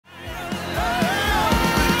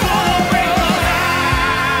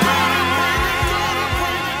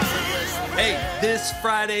This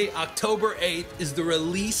Friday, October 8th, is the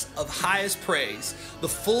release of Highest Praise, the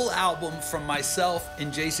full album from myself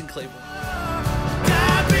and Jason Clayborn.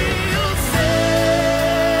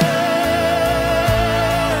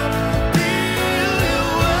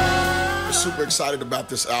 We're super excited about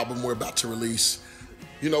this album we're about to release.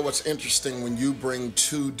 You know what's interesting, when you bring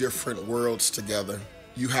two different worlds together,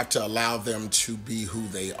 you have to allow them to be who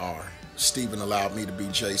they are. Stephen allowed me to be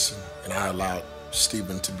Jason, and I allowed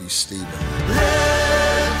Stephen to be Stephen.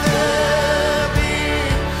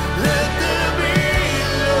 Let there be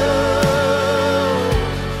love.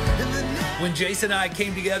 When Jason and I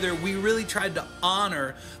came together, we really tried to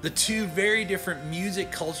honor the two very different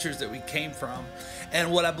music cultures that we came from.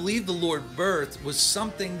 And what I believe the Lord birthed was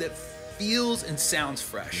something that feels and sounds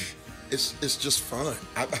fresh. It's just fun.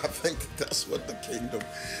 I think that's what the kingdom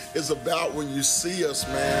is about when you see us,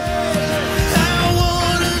 man. I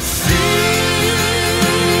wanna see you.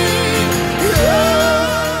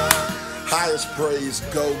 Highest Praise,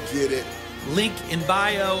 go get it. Link in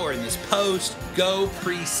bio or in this post, go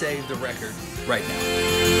pre-save the record right now.